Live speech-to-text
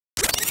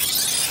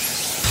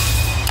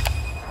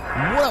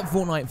up,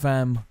 Fortnite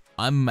fam?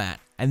 I'm Matt,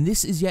 and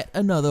this is yet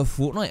another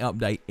Fortnite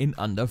update in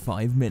under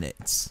 5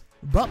 minutes.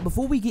 But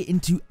before we get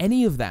into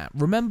any of that,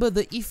 remember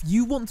that if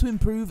you want to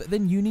improve,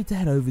 then you need to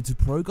head over to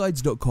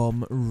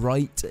ProGuides.com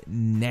right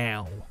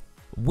now.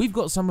 We've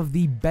got some of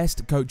the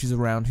best coaches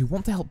around who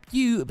want to help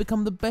you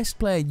become the best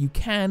player you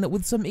can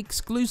with some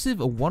exclusive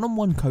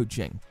one-on-one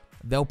coaching.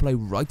 They'll play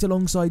right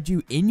alongside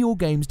you in your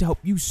games to help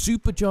you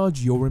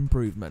supercharge your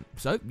improvement,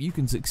 so you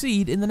can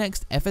succeed in the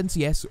next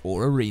FNCS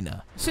or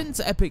arena. Since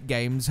Epic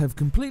Games have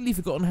completely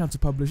forgotten how to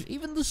publish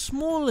even the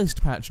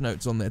smallest patch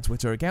notes on their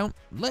Twitter account,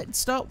 let's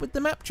start with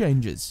the map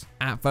changes.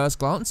 At first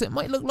glance, it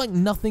might look like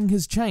nothing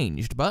has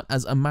changed, but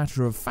as a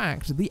matter of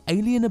fact, the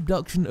alien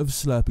abduction of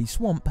Slurpy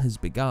Swamp has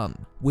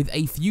begun, with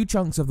a few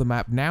chunks of the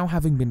map now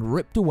having been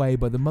ripped away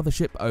by the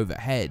mothership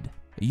overhead.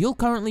 You'll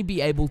currently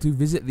be able to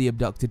visit the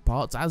abducted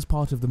parts as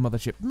part of the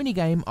mothership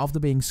minigame after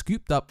being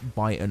scooped up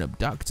by an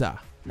abductor.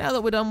 Now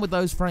that we're done with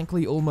those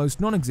frankly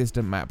almost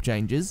non-existent map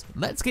changes,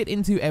 let's get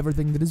into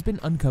everything that has been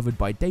uncovered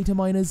by data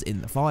miners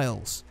in the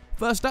files.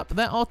 First up,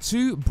 there are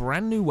two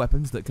brand new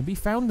weapons that can be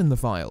found in the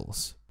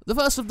files. The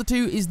first of the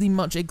two is the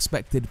much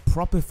expected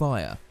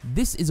Propifier.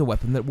 This is a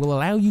weapon that will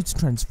allow you to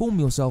transform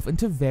yourself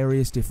into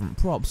various different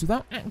props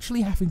without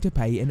actually having to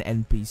pay an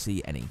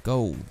NPC any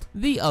gold.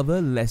 The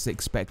other, less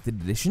expected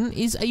addition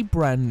is a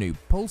brand new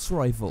pulse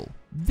rifle.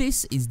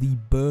 This is the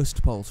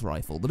Burst Pulse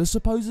Rifle that has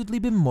supposedly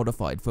been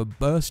modified for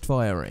burst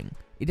firing.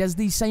 It has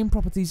the same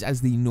properties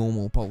as the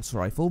normal pulse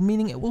rifle,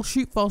 meaning it will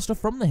shoot faster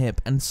from the hip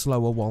and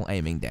slower while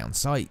aiming down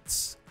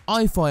sights.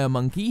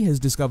 iFireMonkey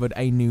has discovered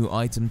a new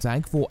item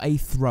tag for a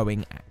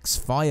throwing axe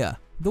fire.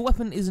 The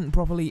weapon isn't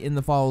properly in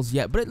the files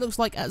yet, but it looks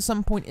like at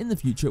some point in the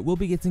future we'll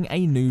be getting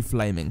a new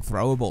flaming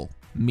throwable.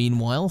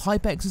 Meanwhile,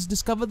 Hypex has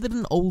discovered that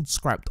an old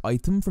scrapped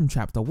item from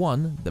Chapter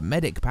 1, the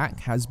Medic Pack,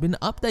 has been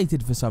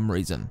updated for some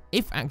reason.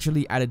 If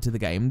actually added to the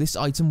game, this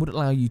item would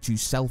allow you to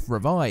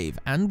self-revive,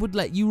 and would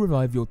let you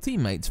revive your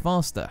teammates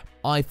faster.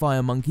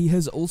 iFireMonkey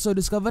has also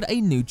discovered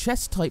a new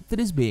chest type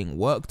that is being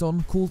worked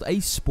on called a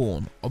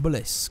Spawn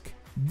Obelisk.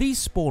 These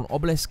spawn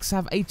obelisks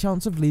have a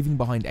chance of leaving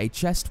behind a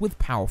chest with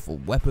powerful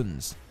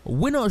weapons.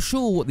 We're not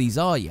sure what these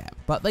are yet,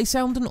 but they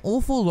sound an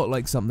awful lot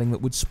like something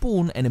that would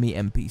spawn enemy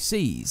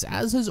NPCs,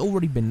 as has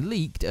already been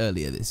leaked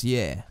earlier this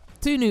year.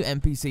 Two new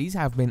NPCs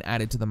have been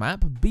added to the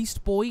map,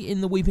 Beast Boy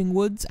in the Weeping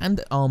Woods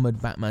and Armored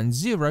Batman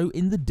Zero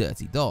in the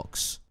Dirty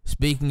Docks.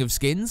 Speaking of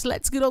skins,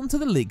 let's get on to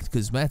the leaked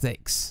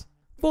cosmetics.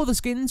 For the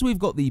skins, we've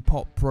got the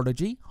Pop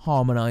Prodigy,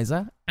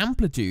 Harmonizer,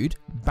 Amplitude,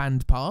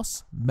 Band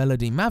Pass,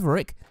 Melody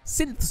Maverick,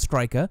 Synth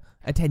Striker,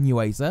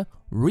 Attenuator,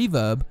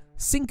 Reverb,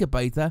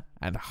 Syncopator,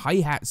 and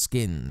Hi-Hat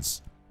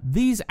skins.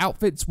 These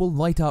outfits will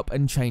light up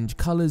and change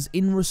colours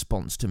in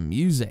response to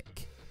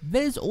music.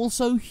 There's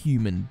also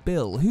Human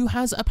Bill, who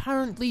has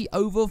apparently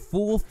over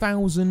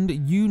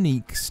 4,000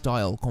 unique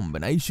style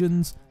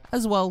combinations,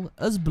 as well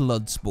as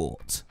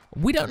Bloodsport.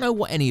 We don't know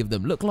what any of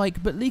them look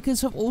like, but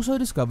leakers have also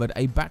discovered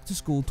a Back to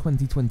School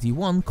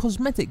 2021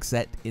 cosmetic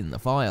set in the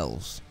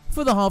files.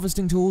 For the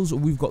harvesting tools,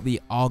 we've got the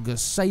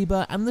Argus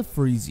Saber and the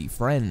Freezy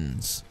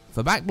Friends.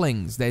 For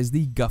backblings, there's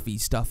the Guffy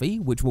Stuffy,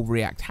 which will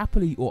react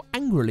happily or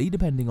angrily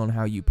depending on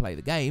how you play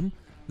the game,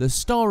 the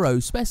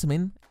Starro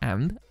Specimen,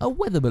 and a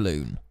weather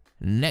balloon.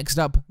 Next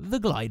up, the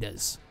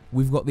gliders.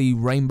 We've got the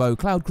Rainbow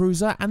Cloud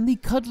Cruiser and the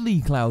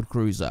Cuddly Cloud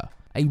Cruiser.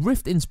 A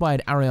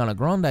Rift-inspired Ariana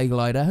Grande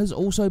glider has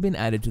also been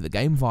added to the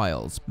game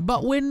files,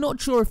 but we're not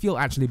sure if you'll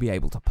actually be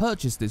able to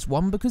purchase this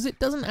one because it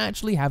doesn't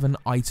actually have an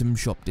item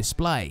shop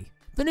display.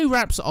 The new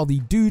wraps are the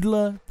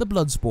Doodler, the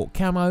Bloodsport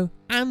Camo,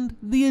 and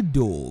the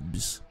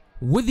Adorbs.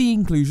 With the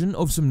inclusion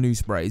of some new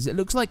sprays, it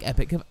looks like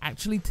Epic have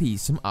actually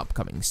teased some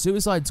upcoming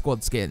Suicide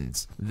Squad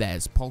skins.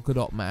 There's Polka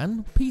Dot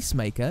Man,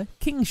 Peacemaker,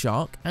 King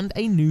Shark, and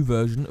a new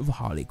version of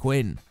Harley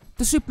Quinn.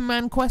 The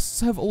Superman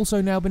quests have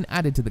also now been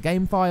added to the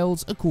game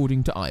files,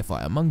 according to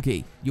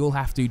iFireMonkey. You'll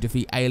have to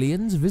defeat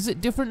aliens, visit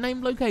different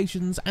named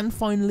locations, and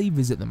finally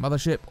visit the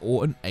mothership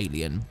or an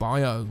alien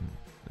biome.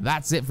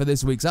 That's it for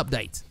this week's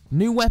update.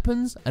 New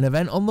weapons, an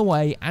event on the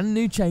way, and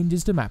new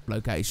changes to map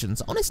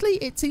locations. Honestly,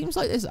 it seems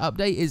like this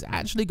update is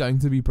actually going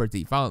to be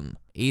pretty fun.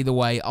 Either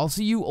way, I'll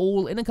see you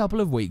all in a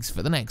couple of weeks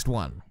for the next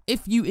one.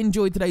 If you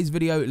enjoyed today's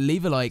video,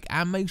 leave a like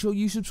and make sure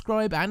you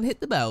subscribe and hit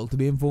the bell to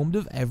be informed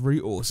of every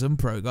awesome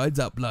ProGuides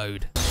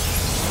upload.